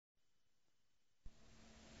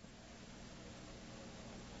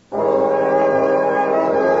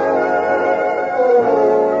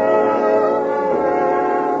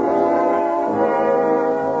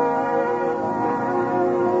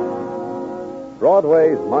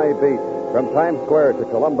Broadway's my beat. From Times Square to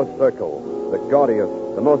Columbus Circle. The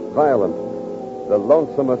gaudiest, the most violent, the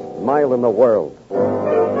lonesomest mile in the world.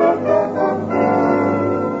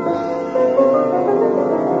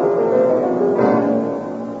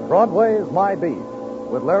 Broadway's My Beat,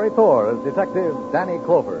 with Larry Thor as Detective Danny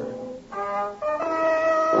Clover.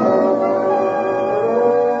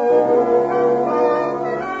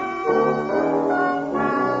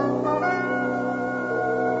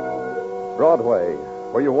 Broadway,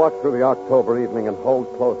 where you walk through the October evening and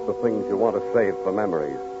hold close the things you want to save for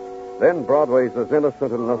memories. Then Broadway's as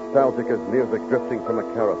innocent and nostalgic as music drifting from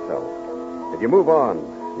a carousel. If you move on,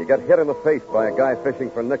 you get hit in the face by a guy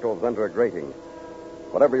fishing for nickels under a grating.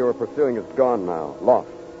 Whatever you were pursuing is gone now, lost.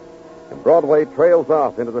 And Broadway trails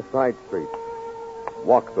off into the side streets.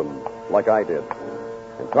 Walk them, like I did.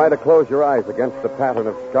 And try to close your eyes against the pattern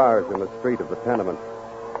of scars in the street of the tenement.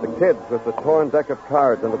 The kids with the torn deck of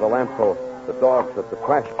cards under the lamppost. The dogs at the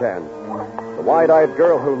trash can. The wide-eyed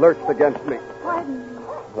girl who lurched against me. Pardon.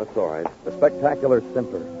 That's all right. The spectacular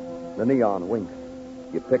simper. The neon winks.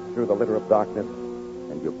 You pick through the litter of darkness,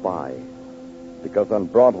 and you buy. Because on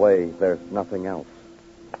Broadway, there's nothing else.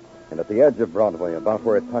 And at the edge of Broadway, about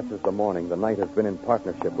where it touches the morning, the night has been in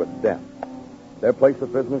partnership with death. Their place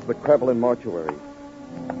of business, the Krevlin Mortuary.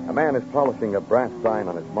 A man is polishing a brass sign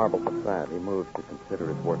on his marble facade. He moves to consider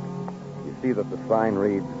his work. You see that the sign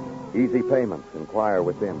reads, "Easy payments, inquire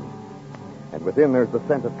within." And within there's the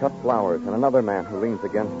scent of cut flowers and another man who leans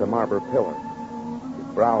against a marble pillar.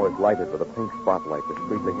 His brow is lighted with a pink spotlight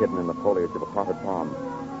discreetly hidden in the foliage of a potted palm,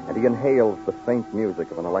 and he inhales the faint music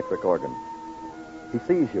of an electric organ. He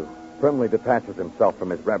sees you, firmly detaches himself from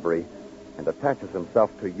his reverie, and attaches himself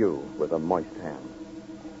to you with a moist hand.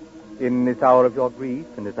 In this hour of your grief,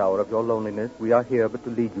 in this hour of your loneliness, we are here but to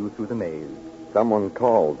lead you through the maze. Someone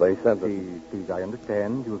called. They said that... Please, I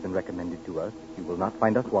understand. You have been recommended to us. You will not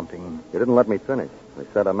find us wanting. You didn't let me finish. They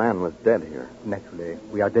said a man was dead here. Naturally.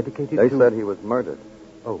 We are dedicated They to... said he was murdered.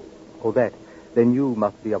 Oh, that. Then you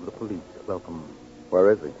must be of the police. Welcome. Where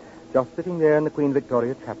is he? Just sitting there in the Queen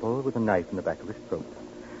Victoria Chapel with a knife in the back of his throat.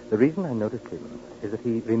 The reason I noticed him is that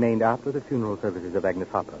he remained after the funeral services of Agnes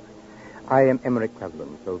Hopper. I am Emmerich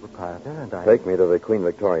Krevlin, sole proprietor, and I... Take me to the Queen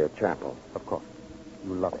Victoria Chapel. Of course.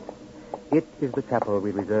 You love it. It is the chapel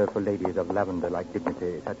we reserve for ladies of lavender-like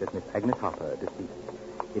dignity, such as Miss Agnes Hopper, deceased.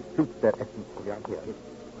 It suits their essence to be out here.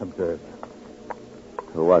 Observe.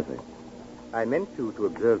 Who was he? I meant you to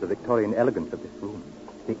observe the Victorian elegance of this room,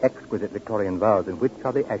 the exquisite Victorian vase in which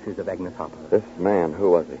are the ashes of Agnes Hopper. This man,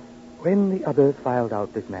 who was he? When the others filed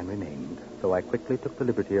out, this man remained, so I quickly took the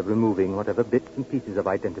liberty of removing whatever bits and pieces of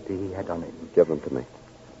identity he had on him. Give them to me.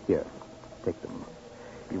 Here, take them.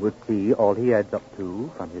 You would see all he adds up to,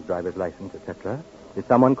 from his driver's license, etc., is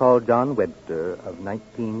someone called John Webster of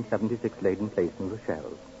 1976 Leyden Place, New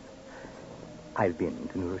Rochelle. I've been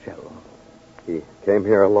to New Rochelle. He came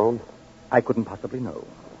here alone? I couldn't possibly know.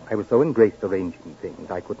 I was so engrossed arranging things,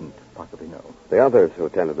 I couldn't possibly know. The others who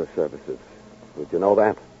attended the services, would you know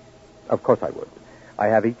that? Of course I would. I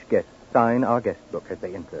have each guest sign our guest book as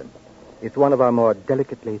they enter. It's one of our more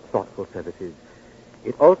delicately thoughtful services.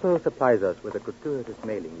 It also supplies us with a gratuitous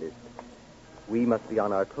mailing list. We must be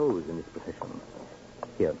on our toes in this profession.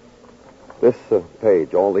 Here. This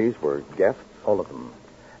page, all these were guests? All of them.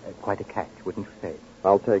 Quite a catch, wouldn't you say?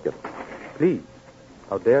 I'll take it. Please.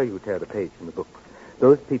 How dare you tear the page from the book?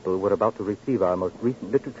 Those people were about to receive our most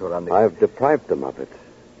recent literature on the... I've deprived them of it.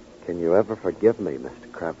 Can you ever forgive me, Mr.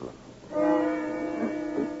 Krevlin?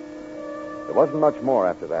 There wasn't much more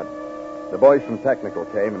after that. The boys from Technical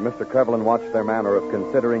came, and Mr. Krevlin watched their manner of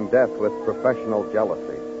considering death with professional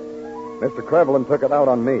jealousy. Mr. Krevlin took it out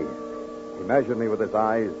on me. He measured me with his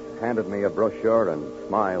eyes, handed me a brochure, and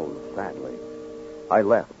smiled sadly. I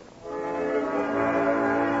left.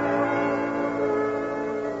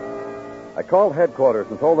 I called headquarters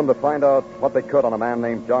and told them to find out what they could on a man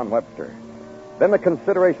named John Webster. Then the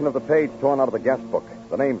consideration of the page torn out of the guest book,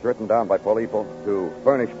 the names written down by people to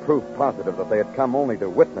furnish proof positive that they had come only to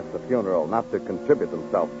witness the funeral, not to contribute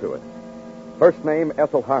themselves to it. First name,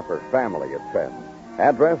 Ethel Harper, family, it said.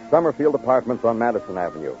 Address, Summerfield Apartments on Madison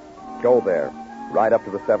Avenue. Go there, ride up to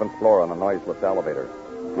the 7th floor on a noiseless elevator.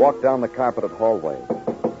 Walk down the carpeted hallway.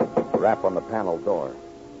 Rap on the panel door.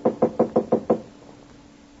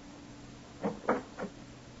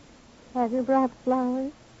 Have you brought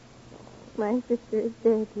flowers? My sister is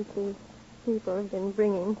dead, you see. People have been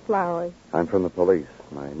bringing flowers. I'm from the police.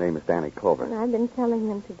 My name is Danny Clover. And I've been telling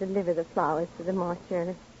them to deliver the flowers to the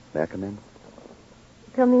mortuary. May I come in?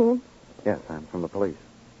 Come in. Yes, I'm from the police.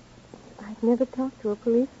 I've never talked to a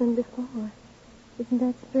policeman before. Isn't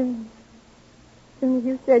that strange? soon as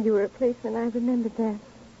you said you were a policeman, I remembered that.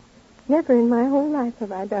 Never in my whole life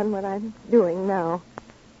have I done what I'm doing now.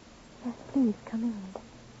 Yes, please, come in.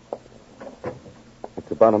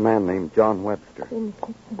 It's about a man named John Webster. In the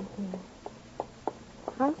kitchen, dear.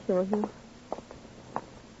 I'll show you.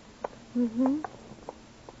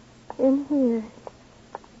 In here.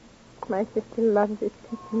 My sister loves this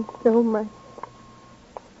kitchen so much.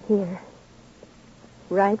 Here.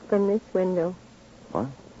 Right from this window. What?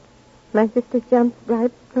 My sister jumps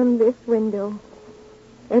right from this window.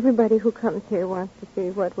 Everybody who comes here wants to see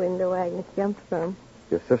what window Agnes jumped from.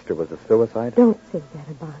 Your sister was a suicide? Don't say that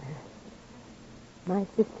about her. My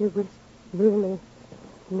sister was really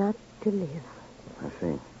not to live. I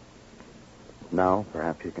see. Now,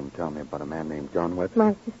 perhaps you can tell me about a man named John Webster.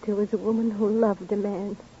 My sister was a woman who loved a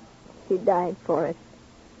man. She died for it.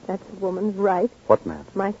 That's a woman's right. What man?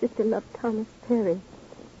 My sister loved Thomas Perry.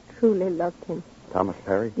 Truly loved him. Thomas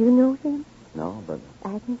Perry? You know him? No, but...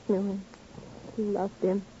 Agnes knew him. She loved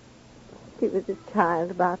him. She was a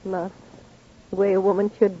child about love. The way a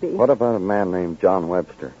woman should be. What about a man named John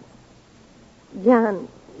Webster? John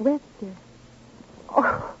Webster.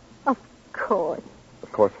 Oh, of course.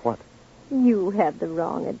 Of course what? You have the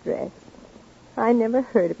wrong address. I never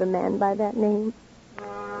heard of a man by that name.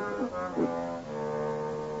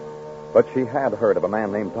 But she had heard of a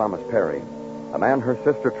man named Thomas Perry. A man her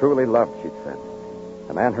sister truly loved, she'd said.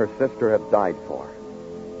 A man her sister had died for.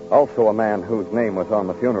 Also a man whose name was on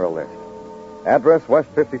the funeral list. Address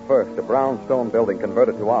West 51st, a brownstone building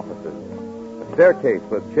converted to offices. A staircase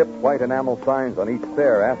with chipped white enamel signs on each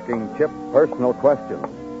stair asking Chip personal questions.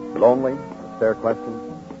 Lonely, the stair questions.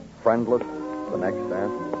 Friendless, the next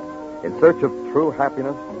asked. In search of true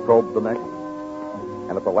happiness, probed the next.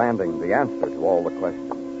 And at the landing, the answer to all the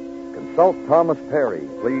questions. Consult Thomas Perry.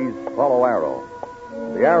 Please follow arrow.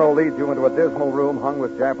 The arrow leads you into a dismal room hung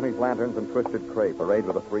with Japanese lanterns and twisted crepe, arrayed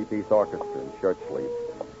with a three-piece orchestra in shirt sleeves,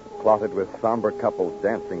 plotted with somber couples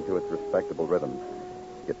dancing to its respectable rhythms.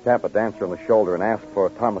 You tap a dancer on the shoulder and ask for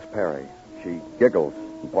Thomas Perry. She giggles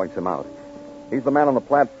and points him out. He's the man on the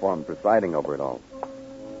platform presiding over it all.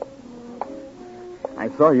 I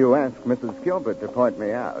saw you ask Mrs. Gilbert to point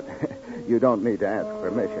me out. You don't need to ask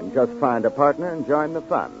permission. Just find a partner and join the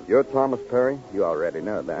fun. You're Thomas Perry? You already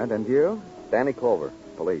know that. And you? Danny Clover,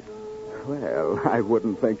 police. Well, I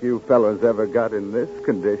wouldn't think you fellows ever got in this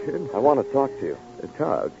condition. I want to talk to you.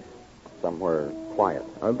 Talk? Somewhere quiet.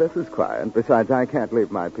 Oh, this is quiet. Besides, I can't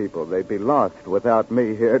leave my people. They'd be lost without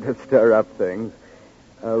me here to stir up things.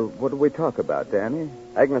 What do we talk about, Danny?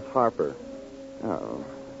 Agnes Harper. Oh,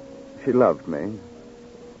 she loved me.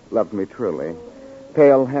 Loved me truly.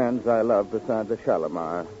 Pale hands I loved beside the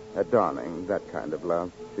Shalimar at dawning, that kind of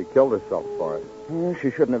love. She killed herself for it.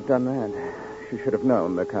 She shouldn't have done that. She should have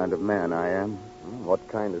known the kind of man I am. What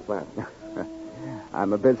kind is that?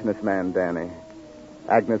 I'm a businessman, Danny.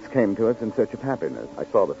 Agnes came to us in search of happiness. I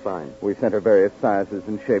saw the sign. We sent her various sizes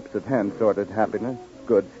and shapes of hand-sorted happiness.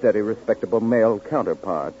 Good, steady, respectable male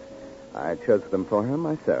counterparts. I chose them for her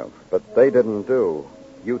myself. But they didn't do.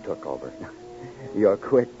 You took over. You're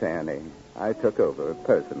quick, Danny. I took over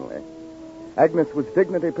personally. Agnes was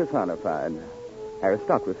dignity personified.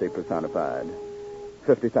 Aristocracy personified.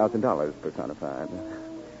 $50,000 personified.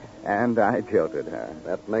 And I jilted her.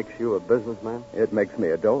 That makes you a businessman? It makes me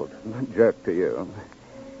a dolt. Jerk to you.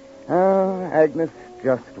 Oh, Agnes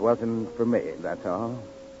just wasn't for me, that's all.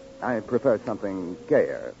 I prefer something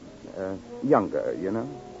gayer. Younger, you know?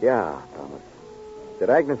 Yeah, Thomas. Did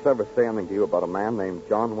Agnes ever say anything to you about a man named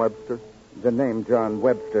John Webster? The name John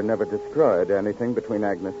Webster never destroyed anything between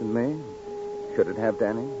Agnes and me. Should it have,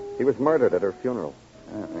 Danny? He was murdered at her funeral.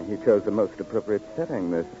 He chose the most appropriate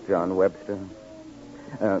setting, this John Webster.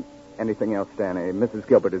 Anything else, Danny? Mrs.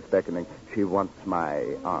 Gilbert is beckoning. She wants my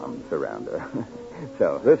arms around her.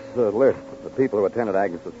 So, this list of the people who attended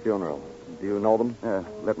Agnes's funeral, do you know them?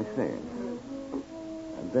 Let me see.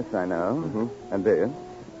 This I know. Mm-hmm. And this.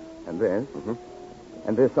 And this. Mm-hmm.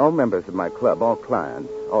 And this, all members of my club, all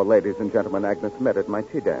clients, all ladies and gentlemen Agnes met at my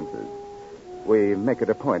tea dances. We make it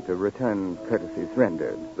a point to return courtesies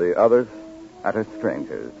rendered. The others? Utter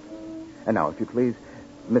strangers. And now, if you please,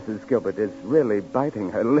 Mrs. Gilbert is really biting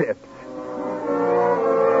her lips.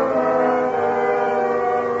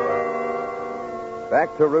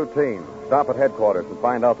 Back to routine. Stop at headquarters and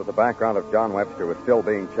find out that the background of John Webster was still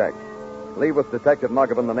being checked. Leave with Detective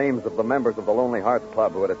Muggavan the names of the members of the Lonely Hearts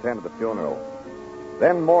Club who had attended the funeral.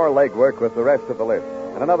 Then more legwork with the rest of the list.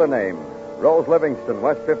 And another name, Rose Livingston,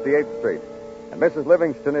 West 58th Street. And Mrs.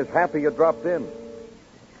 Livingston is happy you dropped in.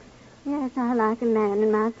 Yes, I like a man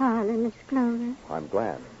in my parlor, Miss Clover. I'm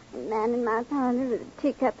glad. A man in my parlor with a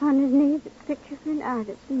teacup on his knee that's a picture for an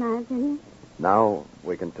artist, in my opinion. Now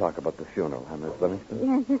we can talk about the funeral, huh, Miss Livingston?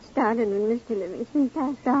 Yes, it started when Mr. Livingston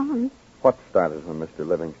passed on. What started when Mr.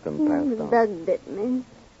 Livingston passed The on? bug bit me.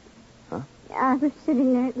 Huh? I was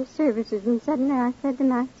sitting there at the services, and suddenly I said to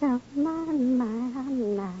myself, my, how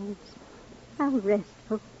nice. How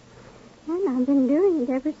restful. And I've been doing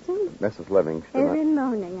it ever since. Mrs. Livingston. Every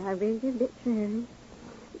morning I read the obituary.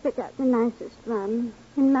 Pick out the nicest one,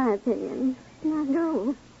 in my opinion. Now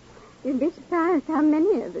go. You'd be surprised how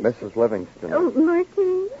many of us... Mrs. Livingston. Oh,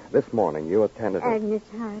 Martin. This morning you attended... Agnes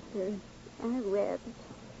Harper. I wept.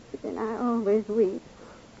 But then I always weep.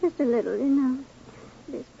 Just a little, you know.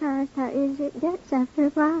 Be surprised how easy it gets after a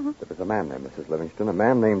while. There was a man there, Mrs. Livingston. A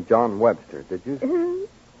man named John Webster. Did you... Who?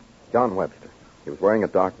 John Webster. He was wearing a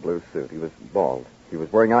dark blue suit. He was bald. He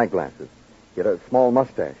was wearing eyeglasses. He had a small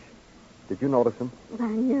mustache. Did you notice him? Why,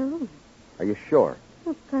 no. Are you sure?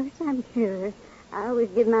 Of course I'm sure. I always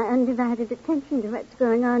give my undivided attention to what's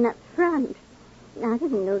going on up front. I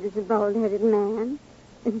didn't notice a bald-headed man.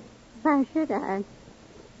 Why should I?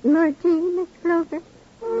 More tea, Miss Clover?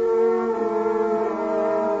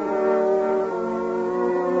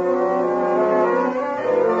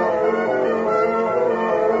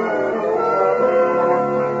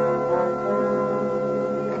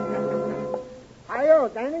 Hi-yo,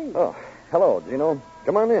 Danny. Oh, hello, Gino.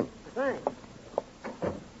 Come on in. Thanks.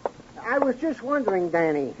 I was just wondering,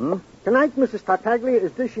 Danny. Hmm? Tonight, Mrs. Tartaglia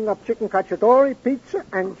is dishing up chicken cacciatore, pizza,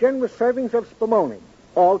 and generous servings of spumoni,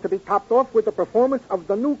 all to be topped off with the performance of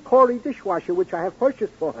the new Corey dishwasher, which I have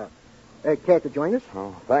purchased for her. Care to join us?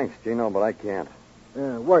 Oh, thanks, Gino, but I can't.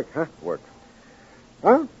 Work, huh? Work.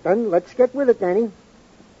 Well, then let's get with it, Danny.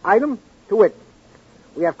 Item to wit.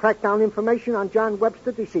 We have cracked down information on John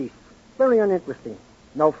Webster, deceased. Very uninteresting.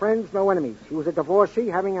 No friends, no enemies. He was a divorcee,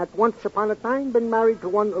 having at once upon a time been married to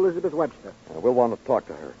one Elizabeth Webster. We'll want to talk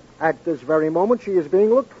to her. At this very moment, she is being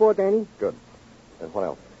looked for, Danny. Good. And what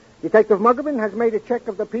else? Detective Muggerman has made a check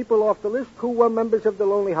of the people off the list who were members of the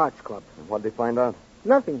Lonely Hearts Club. And what did he find out?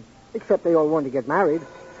 Nothing, except they all want to get married.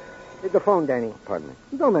 The phone, Danny. Pardon me.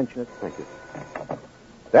 Don't mention it. Thank you.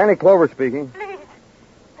 Danny Clover speaking.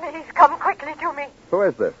 Please come quickly to me. Who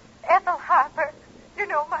is this? Ethel Harper. You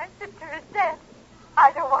know my sister is dead.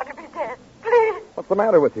 I don't want to be dead. Please. What's the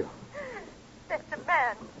matter with you? There's a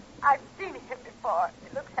man. I've seen him before.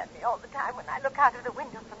 He looks at me all the time when I look out of the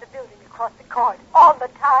window from the building across the court. All the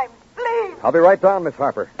time. Please. I'll be right down, Miss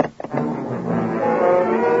Harper.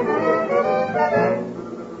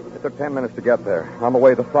 It took 10 minutes to get there. On the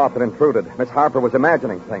way, the thought that intruded. Miss Harper was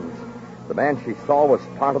imagining things. The man she saw was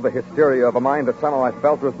part of the hysteria of a mind that somehow I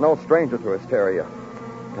felt was no stranger to hysteria.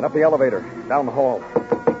 And up the elevator, down the hall.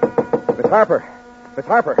 Miss Harper! Miss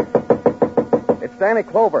Harper! It's Danny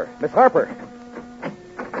Clover. Miss Harper!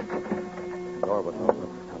 The door was open.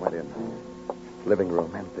 I went in. Living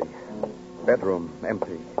room empty. Bedroom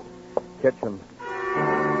empty. Kitchen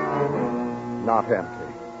not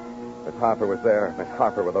empty. Miss Harper was there. Miss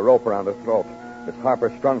Harper with a rope around her throat. Miss Harper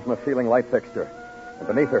strung from a ceiling light fixture. And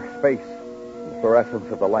beneath her, space. The fluorescence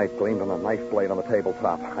of the light gleamed on a knife blade on the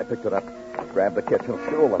tabletop. I picked it up, grabbed the kitchen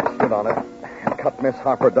stool, and stood on it, and cut Miss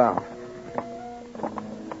Harper down.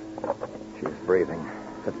 She was breathing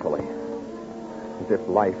fitfully, as if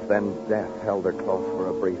life, then death, held her close for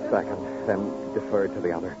a brief second, then deferred to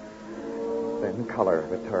the other. Then color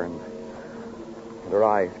returned, and her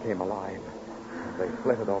eyes came alive. And they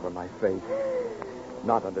flitted over my face,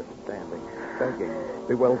 not understanding, begging,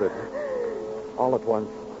 bewildered. All at once,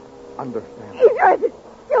 understanding. He tried to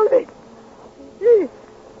kill me. He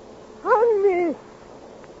hung me.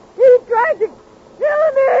 He tried to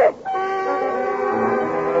kill me.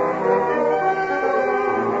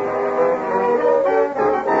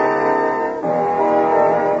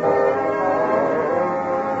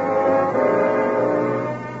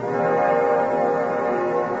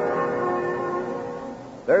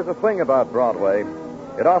 There's a thing about Broadway.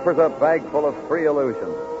 It offers a bag full of free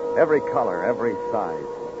illusions. Every color, every size.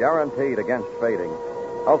 Guaranteed against fading.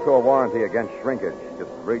 Also a warranty against shrinkage.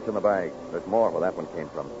 Just reach in the bag. There's more where that one came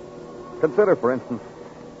from. Consider, for instance,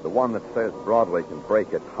 the one that says Broadway can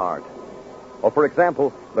break its heart. Or, for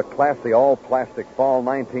example, the classy all-plastic fall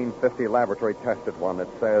 1950 laboratory-tested one that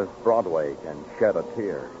says Broadway can shed a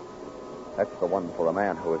tear. That's the one for a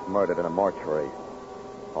man who was murdered in a mortuary.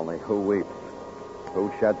 Only who weeps?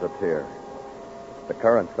 Who sheds a tear? The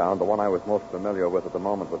current sound, the one I was most familiar with at the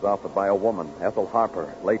moment, was offered by a woman, Ethel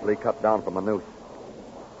Harper, lately cut down from a noose.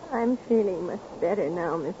 I'm feeling much better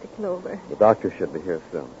now, Mr. Clover. The doctor should be here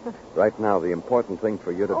soon. Right now, the important thing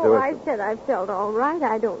for you to do is... I said I felt all right.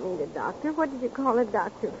 I don't need a doctor. What did you call a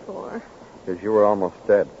doctor for? Because you were almost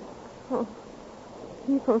dead. Oh,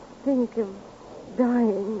 people think of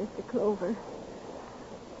dying, Mr. Clover.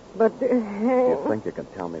 But they're Do hanged. you think you can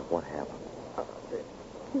tell me what happened?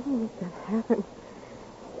 Things that happened.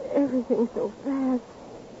 Everything so fast.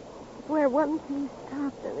 Where one piece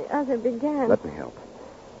stopped and the other began. Let me help.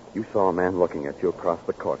 You saw a man looking at you across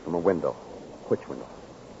the court from a window. Which window?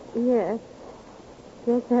 Yes.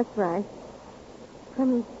 Yes, that's right.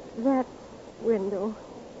 From that window,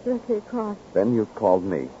 directly across. Then you called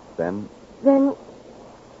me. Then? Then,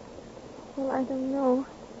 well, I don't know.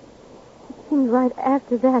 It seemed right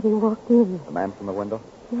after that he walked in. The man from the window?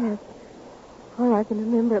 Yes. All I can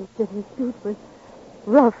remember is that his suit was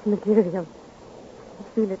rough material. I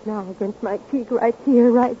feel it now against my cheek right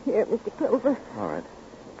here, Mr. Clover. All right.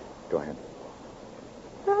 Go ahead.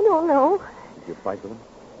 I don't know. Did you fight with him?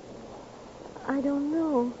 I don't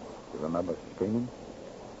know. Do you remember screaming?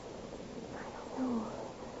 No.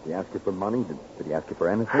 Did he ask you for money? Did he ask you for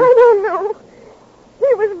anything? I don't know.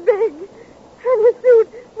 He was big, and his suit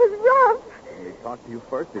was rough. Did he talk to you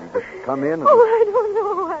first? Did he just come in and... Oh, I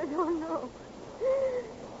don't know.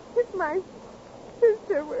 If my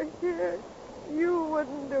sister were here, you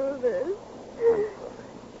wouldn't do this.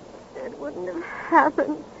 It wouldn't have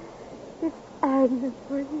happened if Agnes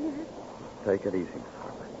were here. Take it easy, Miss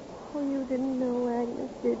Harper. Oh, you didn't know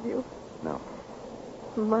Agnes, did you? No.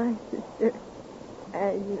 My sister,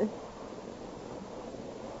 Agnes.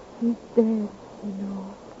 She's dead, you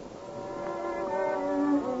know.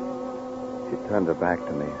 She turned her back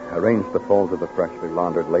to me, arranged the folds of the freshly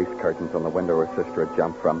laundered lace curtains on the window her sister had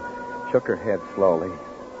jumped from, shook her head slowly,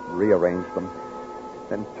 rearranged them,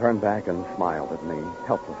 then turned back and smiled at me,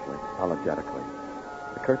 helplessly, apologetically.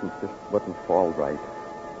 The curtains just wouldn't fall right.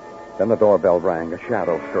 Then the doorbell rang. A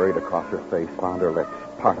shadow scurried across her face, found her lips,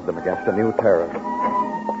 parted them against a new terror.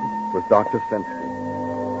 It was Dr.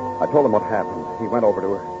 Sinsky. I told him what happened. He went over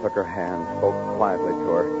to her, took her hand, spoke quietly to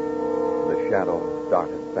her. The shadow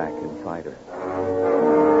darted back inside her.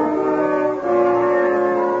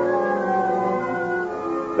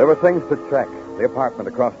 There were things to check. The apartment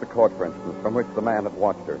across the court, for instance, from which the man had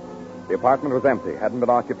watched her. The apartment was empty, hadn't been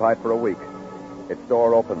occupied for a week. Its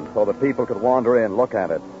door open so that people could wander in, look at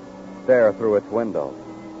it, stare through its windows.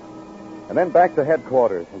 And then back to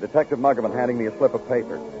headquarters, and Detective Muggerman handing me a slip of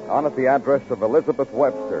paper. On it, the address of Elizabeth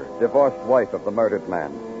Webster, divorced wife of the murdered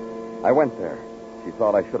man. I went there. She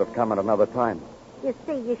thought I should have come at another time. You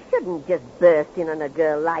see, you shouldn't just burst in on a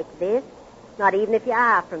girl like this, not even if you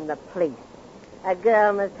are from the police. A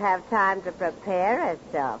girl must have time to prepare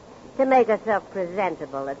herself, to make herself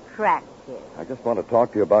presentable, attractive. I just want to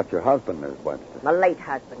talk to you about your husband, Miss Webster. My late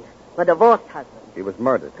husband, my divorced husband. He was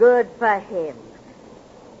murdered. Good for him.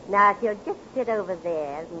 Now, if you'll just sit over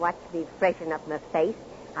there and watch me freshen up my face,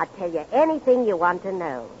 I'll tell you anything you want to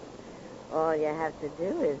know. All you have to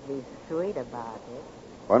do is be sweet about it.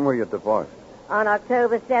 When were you divorced? On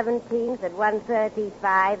October 17th at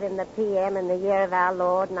 1:35 in the p.m. in the year of our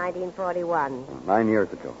Lord, 1941. 9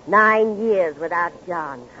 years ago. 9 years without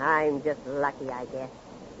John. I'm just lucky, I guess.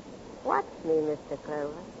 Watch me, Mr.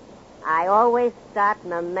 Clover. I always start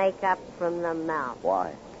my makeup from the mouth.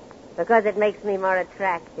 Why? Because it makes me more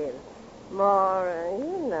attractive. More,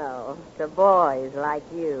 to boys like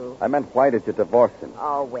you. I meant, why did you divorce him?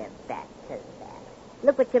 Oh, we're back to that.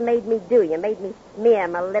 Look what you made me do. You made me smear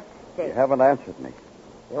my lipstick. You haven't answered me.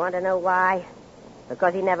 You want to know why?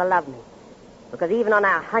 Because he never loved me. Because even on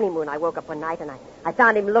our honeymoon, I woke up one night and I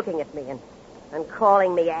found him looking at me and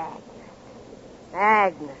calling me Agnes.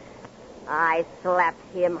 Agnes. I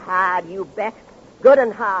slapped him hard, you bet. Good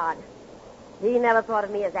and hard. He never thought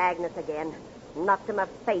of me as Agnes again. Not to my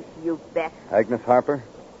face, you bet. Agnes Harper?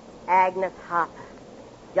 Agnes Harper.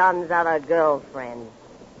 John's other girlfriend.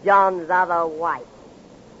 John's other wife.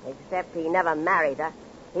 Except he never married her.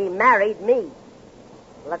 He married me.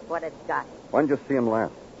 Look what it's got. When did you see him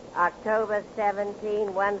last? October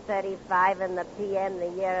 17, 1:35 in the p.m., the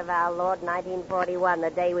year of our Lord, 1941,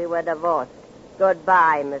 the day we were divorced.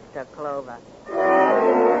 Goodbye, Mr. Clover.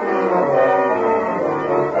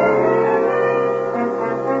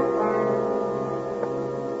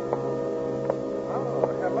 Oh,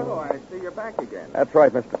 hello. I see you're back again. That's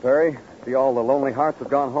right, Mr. Perry. See, all the lonely hearts have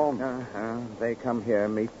gone home. They come here,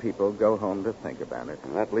 meet people, go home to think about it.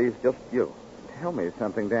 And that leaves just you. Tell me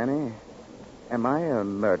something, Danny. Am I a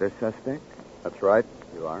murder suspect? That's right,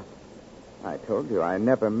 you are. I told you I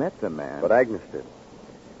never met the man. But Agnes did.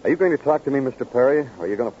 Are you going to talk to me, Mr. Perry? Or are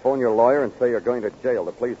you going to phone your lawyer and say you're going to jail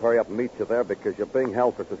to please hurry up and meet you there because you're being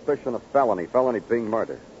held for suspicion of felony being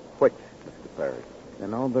murder? Which, Mr. Perry?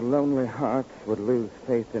 Then all the lonely hearts would lose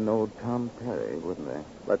faith in old Tom Perry, wouldn't they?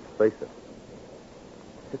 Let's face it.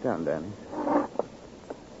 Sit down, Danny.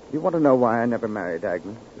 You want to know why I never married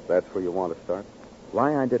Agnes? If that's where you want to start.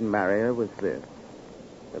 Why I didn't marry her was this.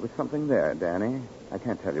 There was something there, Danny. I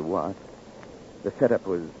can't tell you what. The setup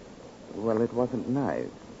was, well, it wasn't nice.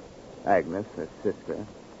 Agnes, her sister.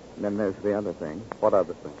 And then there's the other thing. What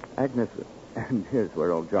other thing? Agnes, and here's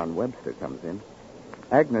where old John Webster comes in.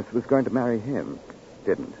 Agnes was going to marry him.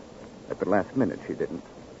 Didn't. At the last minute, she didn't.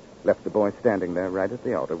 Left the boy standing there right at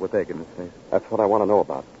the altar with egg in his face. That's what I want to know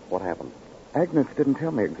about. What happened? Agnes didn't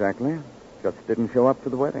tell me exactly. Just didn't show up for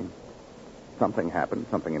the wedding. Something happened,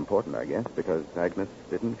 something important, I guess, because Agnes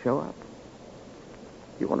didn't show up.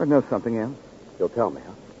 You want to know something else? You'll tell me,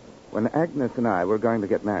 huh? When Agnes and I were going to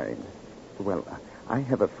get married, well, I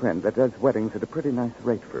have a friend that does weddings at a pretty nice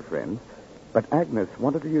rate for friends. But Agnes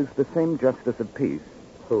wanted to use the same justice of peace.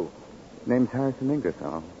 Who? Name's Harrison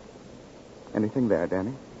Ingersoll. Anything there,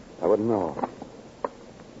 Danny? I wouldn't know.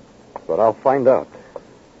 But I'll find out.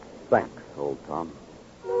 Thanks, old Tom.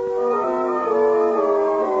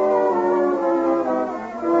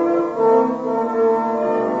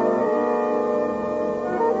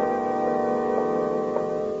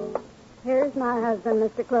 Here's my husband,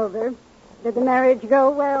 Mr. Clover. Did the marriage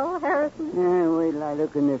go well, Harrison? Wait till I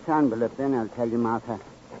look in this envelope, then I'll tell you, Martha.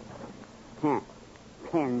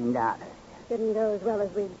 $10. Didn't go as well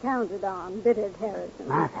as we'd counted on, did it, Harrison?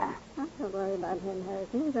 Martha. Oh, don't worry about him,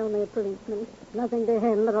 Harrison. He's only a policeman. Nothing to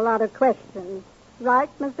him but a lot of questions. Right,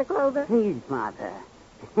 Mr. Clover? Please, Martha.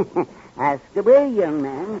 Ask away, young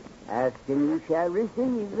man. Ask and you shall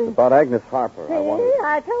receive. About Agnes Harper, See, I wonder.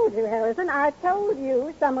 I told you, Harrison. I told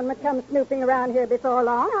you someone would come snooping around here before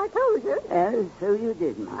long. I told you. So you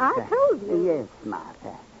did, Martha. I told you. Yes,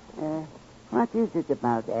 Martha. What is it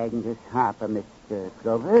about Agnes Harper, Mr.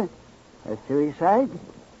 Clover? A suicide?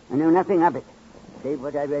 I know nothing of it, save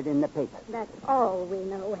what I read in the paper. That's all we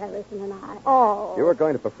know, Harrison and I. All. You were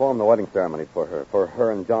going to perform the wedding ceremony for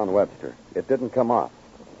her and John Webster. It didn't come off.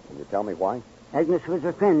 Can you tell me why? Agnes was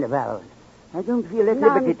a friend of ours. I don't feel at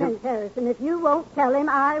liberty to... Nonsense, Harrison. If you won't tell him,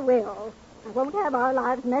 I will. I won't have our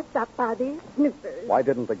lives messed up by these snoopers. Why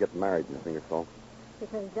didn't they get married, Miss Ingersoll?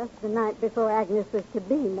 Because just the night before Agnes was to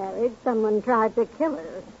be married, someone tried to kill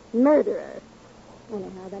her, murder her.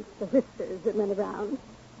 Anyhow, that's the whispers that went around.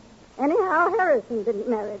 Anyhow, Harrison didn't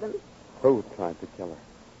marry them. Who tried to kill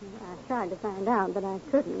her? I tried to find out, but I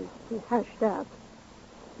couldn't. He hushed up.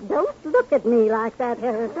 Don't look at me like that,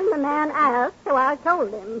 Harrison. The man asked, so I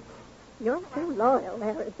told him. You're too loyal,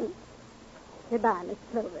 Harrison. Goodbye, Miss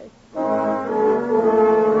Clover.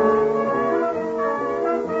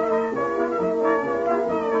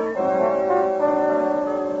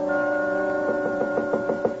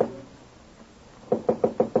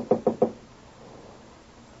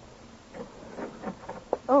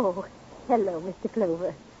 Oh, hello, Mr.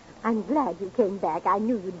 Clover. I'm glad you came back. I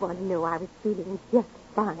knew you'd want to know I was feeling just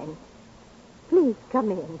fine. Please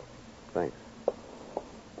come in. Thanks.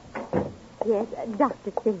 Yes,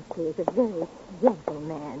 Dr. Simpson is a very gentle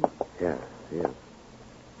man. Yes, yes.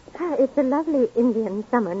 It's a lovely Indian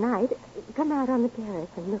summer night. Come out on the terrace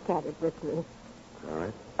and look at it with me. All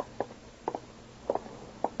right.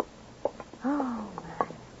 Oh, my.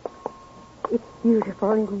 It's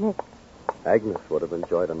beautiful, isn't it? Agnes would have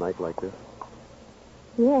enjoyed a night like this.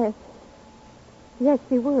 Yes. Yes,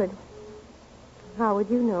 she would. How would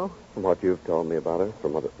you know? From what you've told me about her,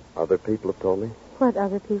 from other people have told me. What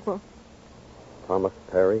other people? Thomas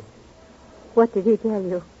Perry. What did he tell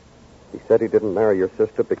you? He said he didn't marry your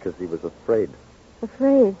sister because he was afraid.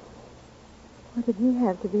 Afraid? What did he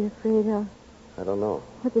have to be afraid of? I don't know.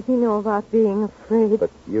 What does he know about being afraid?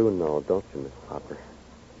 But you know, don't you, Miss Harper?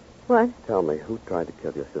 What? Tell me, who tried to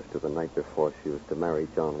kill your sister the night before she was to marry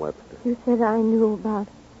John Webster? You said I knew about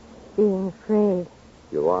being afraid.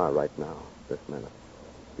 You are right now, this minute.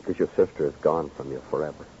 Because your sister is gone from you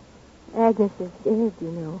forever. Agnes is dead,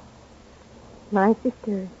 you know. My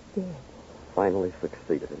sister is dead. Finally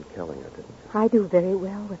succeeded in killing her, didn't you? I do very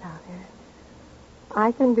well without her.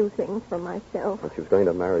 I can do things for myself. When she was going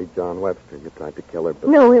to marry John Webster, you tried to kill her, but...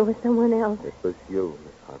 No, it was someone else. It was you,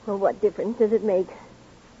 Miss Harper. Well, what difference does it make?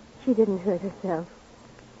 She didn't hurt herself.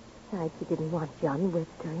 Besides, she didn't want John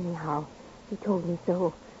Webster anyhow. He told me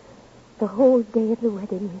so. The whole day of the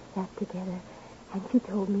wedding, we sat together, and she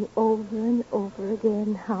told me over and over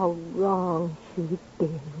again how wrong she'd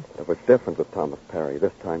been. It was different with Thomas Perry.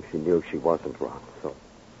 This time she knew she wasn't wrong, so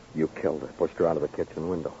you killed her, pushed her out of the kitchen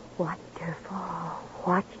window. Watched her fall.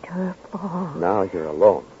 Watched her fall. Now you're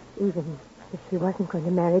alone. Even if she wasn't going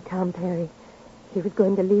to marry Tom Perry, she was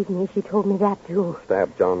going to leave me. She told me that, too.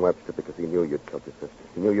 Stabbed John Webster because he knew you'd killed your sister.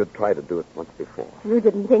 He knew you'd tried to do it once before. You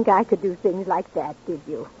didn't think I could do things like that, did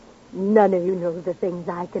you? None of you know the things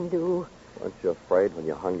I can do. Weren't you afraid when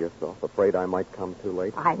you hung yourself? Afraid I might come too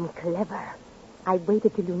late? I'm clever. I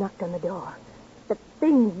waited till you knocked on the door. The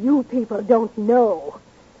things you people don't know.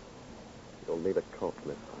 You'll need a coat,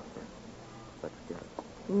 Miss Harper. Let's get it.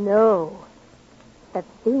 No. The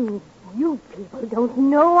things you people don't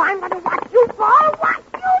know, I'm going to watch you for. Watch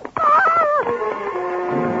you for!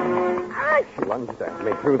 She lunged at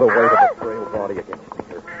me, threw the weight of her frail body against me.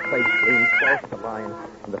 Her face leaned close to mine,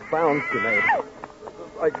 and the sound she made.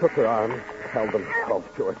 I took her arms, held them close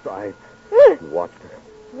to her side, and watched her.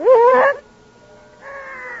 And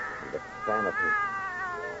the sanity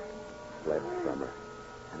fled from her,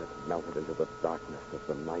 and it melted into the darkness of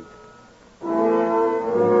the night.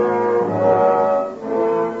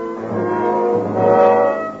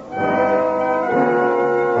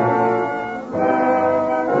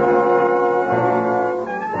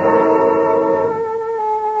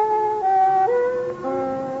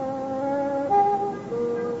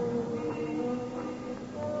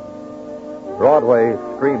 Broadway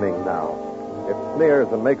screaming now. It sneers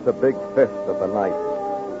and makes a big fist at the night.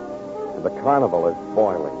 And the carnival is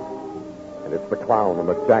boiling. And it's the clown and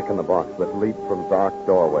the jack-in-the-box that leap from dark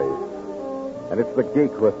doorways. And it's the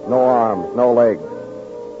geek with no arms, no legs,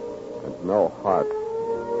 and no heart.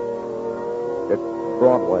 It's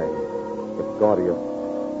Broadway, the gaudiest,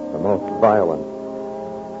 the most violent,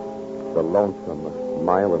 the lonesomest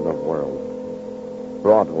mile in the world.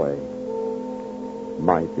 Broadway,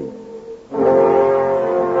 my beat.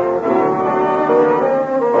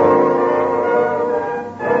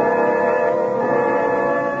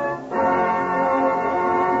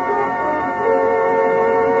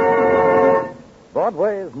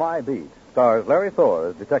 Broadway's My Beat stars Larry Thor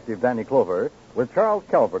as Detective Danny Clover with Charles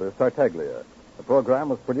Calvert as Tartaglia. The program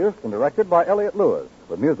was produced and directed by Elliott Lewis,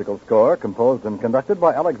 with musical score composed and conducted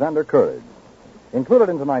by Alexander Courage. Included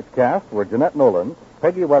in tonight's cast were Jeanette Nolan,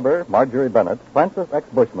 Peggy Weber, Marjorie Bennett, Francis X.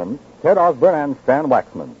 Bushman, Ted Osborne, and Stan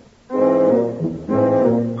Waxman.